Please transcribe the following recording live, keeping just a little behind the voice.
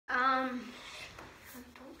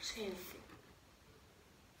Say anything.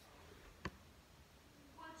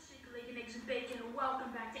 What's chicken, egg, and eggs and bacon?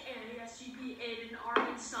 Welcome back to AASGP, Aiden, Art,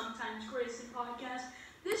 and sometimes Grayson podcast.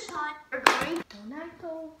 This time we're going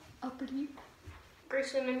Donato uppity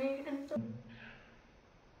Grayson and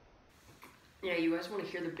Yeah, you guys want to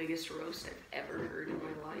hear the biggest roast I've ever heard in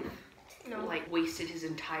my life? No. Like, wasted his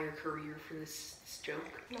entire career for this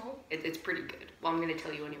joke. No. It's pretty good. Well, I'm going to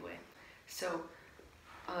tell you anyway. So,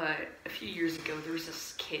 a few years ago, there was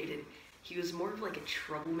this kid, and he was more of like a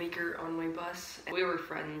troublemaker on my bus. We were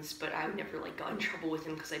friends, but I never like got in trouble with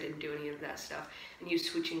him because I didn't do any of that stuff. And he was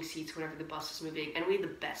switching seats whenever the bus was moving. And we had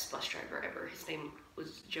the best bus driver ever. His name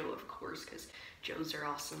was Joe, of course, because Joes are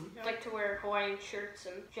awesome. I like to wear Hawaiian shirts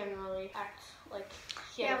and generally act like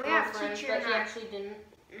he had Yeah, a we have a girlfriend, teacher but he in our- actually didn't.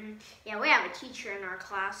 Yeah, we have a teacher in our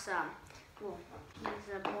class. Well,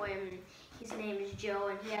 he's a boy, and his name is Joe,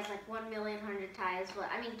 and he has like 1,100,000 ties. Well,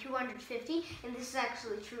 I mean 250, and this is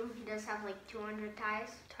actually true. He does have like 200 ties.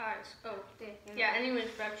 Ties. Oh. Yeah. Yeah, anyways,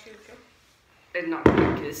 back to you, Joe. And not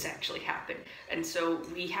because this actually happened. And so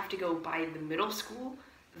we have to go by the middle school,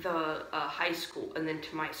 the high school, and then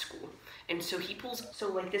to my school. And so he pulls, so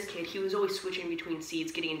like this kid, he was always switching between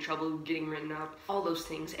seats, getting in trouble, getting written up, all those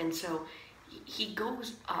things. And so he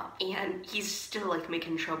goes up and he's still like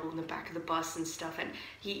making trouble in the back of the bus and stuff. And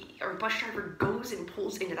our bus driver goes and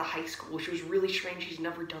pulls into the high school, which was really strange. He's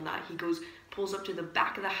never done that. He pulls up to the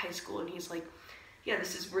back of the high school and he's like, yeah,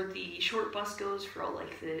 this is where the short bus goes for all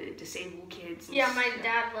like the disabled kids. And Yeah, my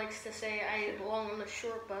dad likes to say I belong on the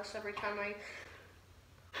short bus every time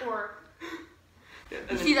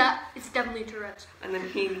you see that? It's definitely Tourette's. And then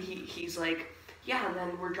he's like, yeah, and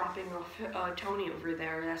then we're dropping off Tony over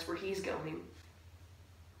there. That's where he's going.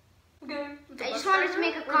 Okay. I just wanted to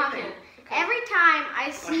make a comment. Every time I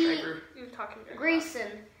see You're talking to Grayson,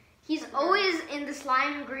 he's always in this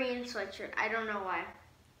lime green sweatshirt. I don't know why.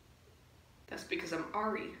 That's because I'm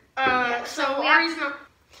Ari. So we Ari's not.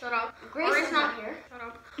 Shut up. Grayson's Ari's not here. Shut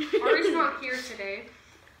up. Ari's not here today.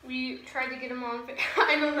 We tried to get him on.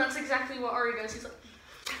 I know that's exactly what Ari does. He's like,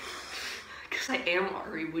 Because I am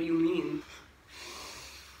Ari. What do you mean?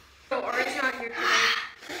 so Ari's not here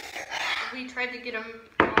today. We tried to get him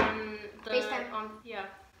on the FaceTime.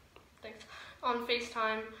 Thanks. On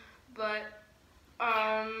FaceTime, but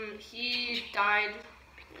he died.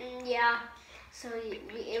 Yeah. So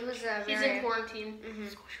it was a He's very... in quarantine. Mhm.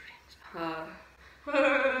 School shootings.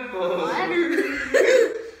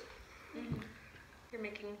 You're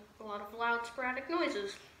making a lot of loud, sporadic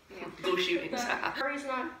noises. School shootings. Ari's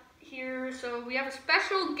not here, so we have a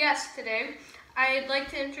special guest today. I'd like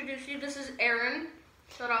to introduce you. This is Aaron.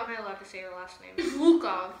 Shut up. I'm not allowed to say your last name. He's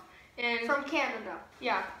Lukov. And From Canada.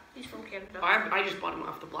 yeah, he's from Canada. I just bought him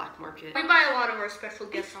off the black market. We buy a lot of our special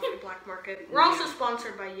guests off the black market. We're also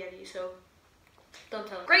sponsored by Yeti, so don't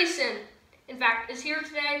tell him. Grayson, in fact, is here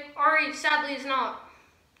today. Ari, sadly, is not.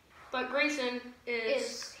 But Grayson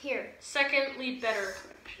Is here. second lead better.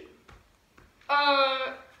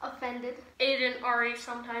 Offended. Aiden, Ari,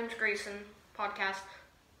 Sometimes Grayson podcast.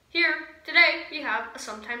 Here, today, we have a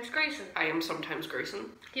Sometimes Grayson. I am sometimes Grayson.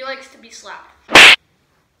 He likes to be slapped.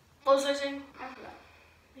 What was I saying? I forgot.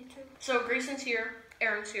 Me too. So Grayson's here,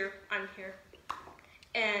 Aaron's here, I'm here.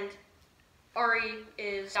 And Ari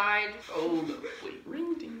is died. Oh, wait,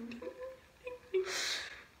 ring ding.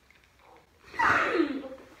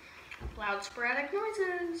 Loud sporadic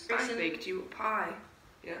noises. I Grayson, baked you a pie.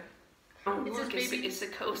 Yeah. Oh, It's look, his baby. it's a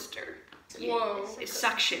coaster. Whoa. It's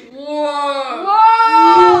suction. Whoa!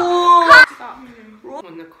 Whoa! Stop.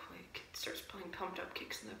 When the kid starts playing pumped up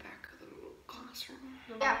kicks in the back of the classroom.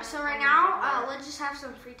 Yeah, so right now, let's just have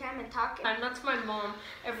some free time and talk. And that's my mom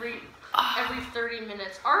every 30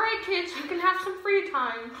 minutes. Alright kids, you can have some free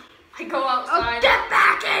time. I go outside. Oh, get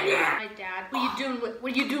back in here! My dad,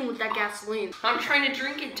 what are you doing with that gasoline? I'm trying to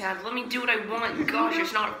drink it, Dad. Let me do what I want. Gosh,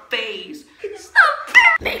 it's not a phase. Stop!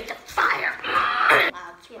 Make the fire! Loud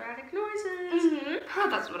sporadic noises. Oh,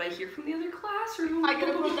 that's what I hear from the other classroom. I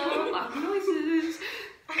gotta put that on. Loud noises.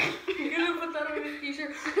 You're gonna put that on your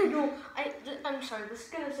t-shirt. No, I'm sorry, this is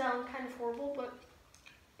gonna sound kind of horrible, but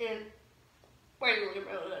why are you looking at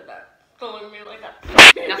me like that? Don't look at me like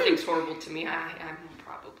that. Nothing's horrible to me. I'm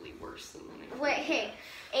probably worse than anyone. Wait, hey.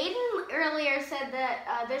 Aiden earlier said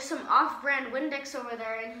that there's some off-brand Windex over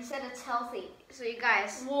there, and he said it's healthy. So you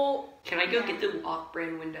guys... Well, Can I go get the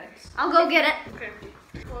off-brand Windex? I'll go get it. okay.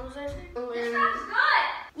 What was I saying? This sounds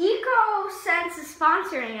good! EcoSense is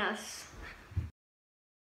sponsoring us.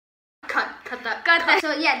 Cut that. Got that.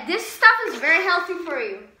 So yeah, this stuff is very healthy for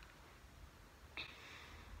you.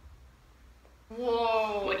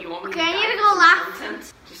 Whoa. What, you want me Okay, to I die need to for go some laugh.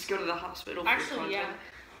 content? Just go to the hospital for Actually, content.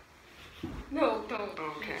 yeah. No, don't.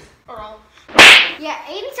 Okay. Or I'll. Yeah,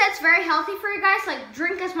 Aiden said it's very healthy for you guys. Like,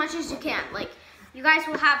 drink as much as you can. Like, you guys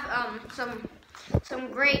will have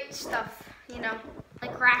some great stuff, you know,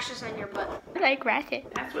 like rashes on your butt. Like rashes.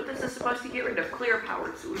 That's what this is supposed to get rid of. Clear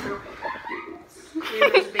power. So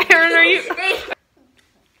Aaron, are you?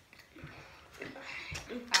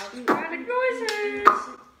 Automatic noises.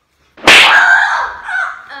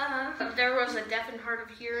 There was a deaf and hard of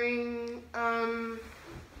hearing.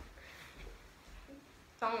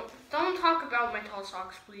 Don't talk about my tall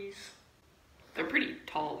socks, please. They're pretty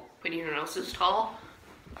tall. But anyone else is tall?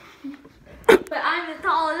 But I'm the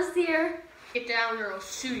tallest here. Get down or I'll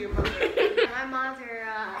sue your mother. My mother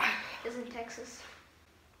is in Texas.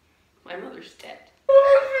 My mother's dead.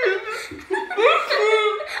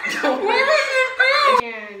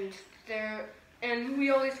 And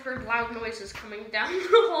we always heard loud noises coming down the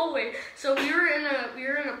hallway. So we were in a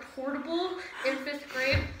portable in 5th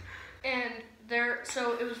grade, and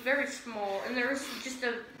so it was very small, and there was just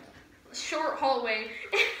a short hallway.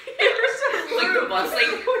 Like the bus, like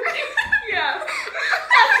yeah.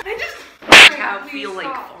 I just kneecap feel like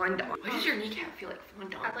fondant. Why does your kneecap feel like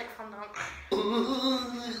fondant? I like fondant.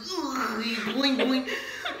 Boing boing.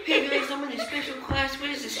 Hey guys, I'm in a special class. What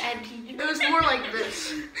is this, ad team? It was more like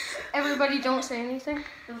this. Everybody don't say anything.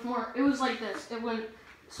 It was like this. It went,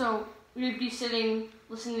 so we'd be sitting,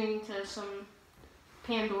 listening to some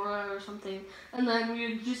Pandora or something, and then we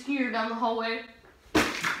would just hear down the hallway. And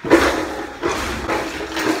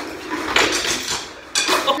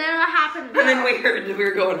then what happened? And then we heard that we were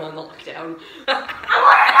going on lockdown.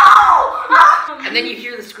 And then you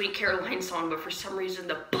hear the Sweet Caroline song, but for some reason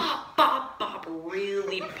the bop, bop, bop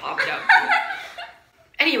really popped out.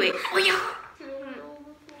 Anyway, oh yeah.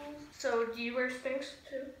 So, do you wear Spanx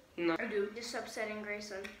too? No. I do. Just upsetting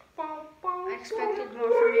Grayson. I expected more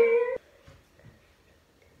from you.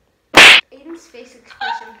 Aiden's face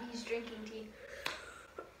expression, he's drinking tea.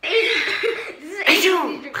 This is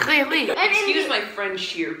Aiden's Clearly. Excuse my French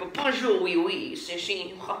here, but bonjour, oui, oui, c'est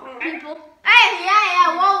she. people. Hey,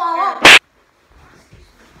 yeah, whoa, whoa.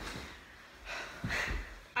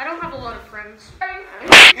 I don't have a lot of friends.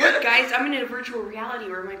 Look, guys, I'm in a virtual reality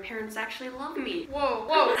where my parents actually love me. Whoa,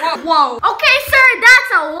 whoa, whoa. Okay, sir,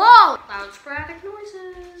 that's a wall. Loud sporadic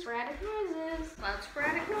noises. Sporadic noises. Loud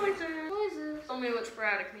sporadic noises. Tell me what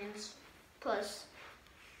sporadic means. Plus.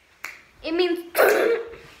 It means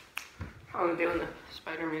I'm doing the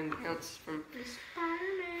Spider-Man dance from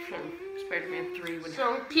Spider-Man 3.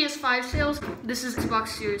 So, PS5 sales. This is Xbox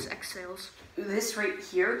Series X sales. This right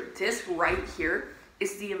here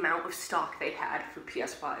is the amount of stock they had for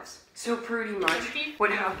PS5s. So pretty much what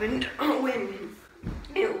happened when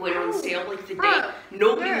it went on sale, like the day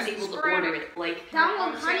nobody was able to order it. Like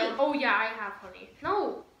download Honey. Oh yeah, I have Honey.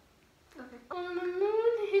 No. Okay. On the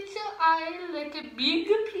moon hits your eye like a big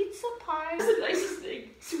pizza pie. That's the nicest thing,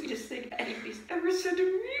 sweetest thing anybody's ever said to me.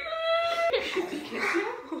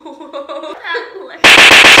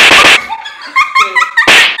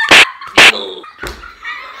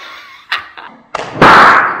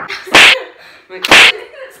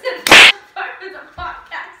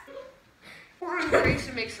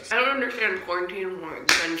 I don't understand quarantine why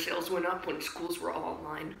gun sales went up when schools were all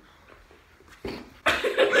online.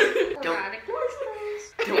 Don't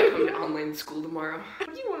come to online school tomorrow.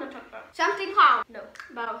 What do you want to talk about? something calm. No.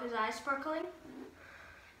 About his eyes sparkling.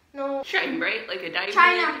 No. Shine bright like a diamond.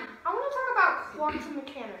 China. I want to talk about quantum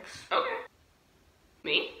mechanics. Okay.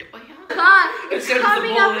 Me? Oh yeah. God, it's So does the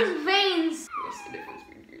coming up bullet. his veins. What's the difference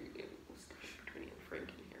between Frank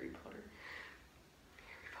and Harry Potter?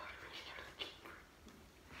 Harry Potter reached out of the chamber.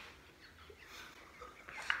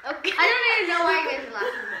 Okay. I don't even know why you guys are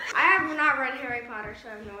laughing. I have not read Harry Potter, so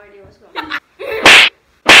I have no idea what's going on.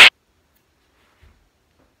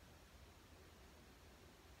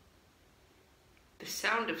 The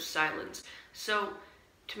sound of silence. So,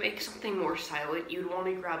 to make something more silent, you'd want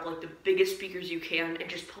to grab like the biggest speakers you can and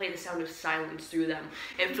just play the sound of silence through them.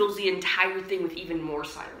 It fills the entire thing with even more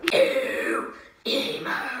silence. Aaron,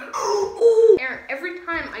 every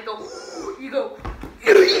time I go, you go.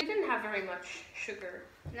 You didn't have very much sugar.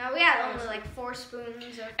 No, we had only like 4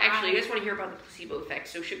 spoons of Actually, you guys want to hear about the placebo effect.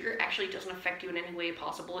 So sugar actually doesn't affect you in any way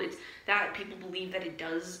possible. It's that people believe that it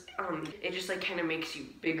does. It just like kind of makes you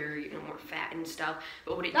bigger, you know, more fat and stuff.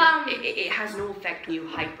 But what it does, it has no effect when you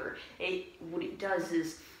hyper. What it does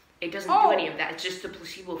is it doesn't do any of that. It's just the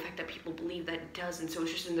placebo effect that people believe that it does, and so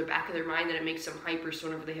it's just in the back of their mind that it makes them hyper. So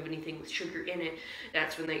whenever they have anything with sugar in it,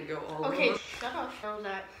 that's when they go all Okay, over. shut up. Know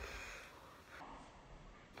that.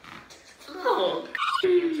 Oh,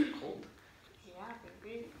 hands are cold. Yeah,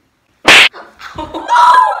 baby. Oh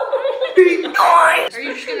Nice! Are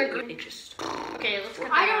you just gonna agree? It just... Okay, let's cut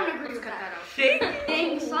that I out. don't agree Let's with cut that. that out.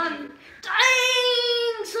 Dang, son.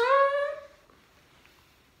 Dang, son.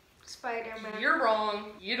 Spider-Man. You're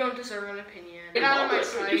wrong. You don't deserve an opinion. Get out of my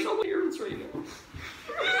sight. There's all the earrings right now.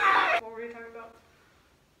 What were you talking about?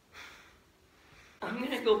 I'm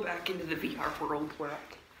gonna go back into the VR world where I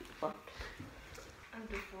can... I'm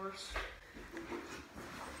divorced.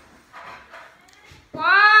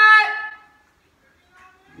 What?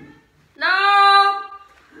 No.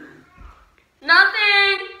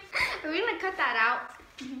 Nothing. Are we gonna cut that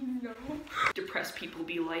out? No. Depressed people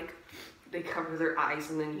be like, they cover their eyes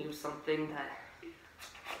and then use something that...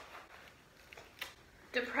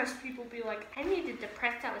 Depressed people be like, I need a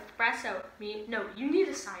depressed out espresso. Me? No, you need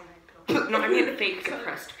a cyanide pill. No, I mean fake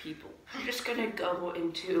depressed people. I'm just gonna go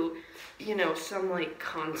into, you know, some like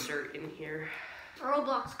concert in here.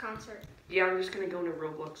 Roblox concert. Yeah, I'm just gonna go in a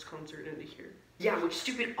Roblox concert into here. Yeah, with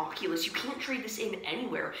stupid Oculus, you can't trade this in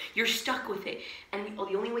anywhere. You're stuck with it. And the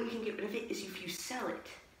only way you can get rid of it is if you sell it.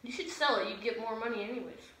 You should sell it. You'd get more money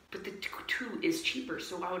anyways. But the two is cheaper,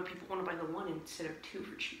 so why would people want to buy the one instead of two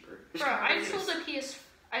for cheaper? Bro,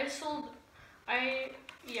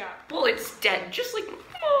 yeah. Well, it's dead, just like...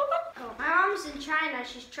 Oh, my mom's in China.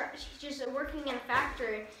 She's just working in a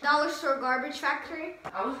factory. Dollar store garbage factory.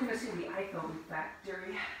 I was gonna say the iPhone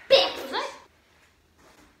factory. Was that?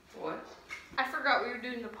 What? I forgot we were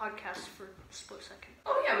doing the podcast for a split second.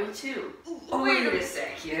 Oh yeah, me too. Oh, Wait a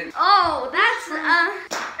second. Oh, that's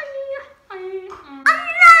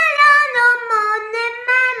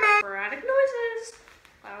Sporadic noises.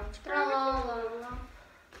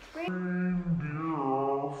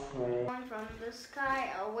 One from the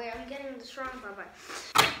sky. Oh wait, I'm getting this wrong.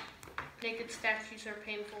 Bye. Naked statues are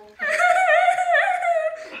painful.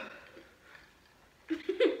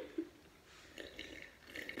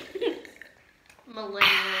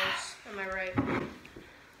 Millennials, am I right?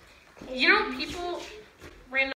 You know, people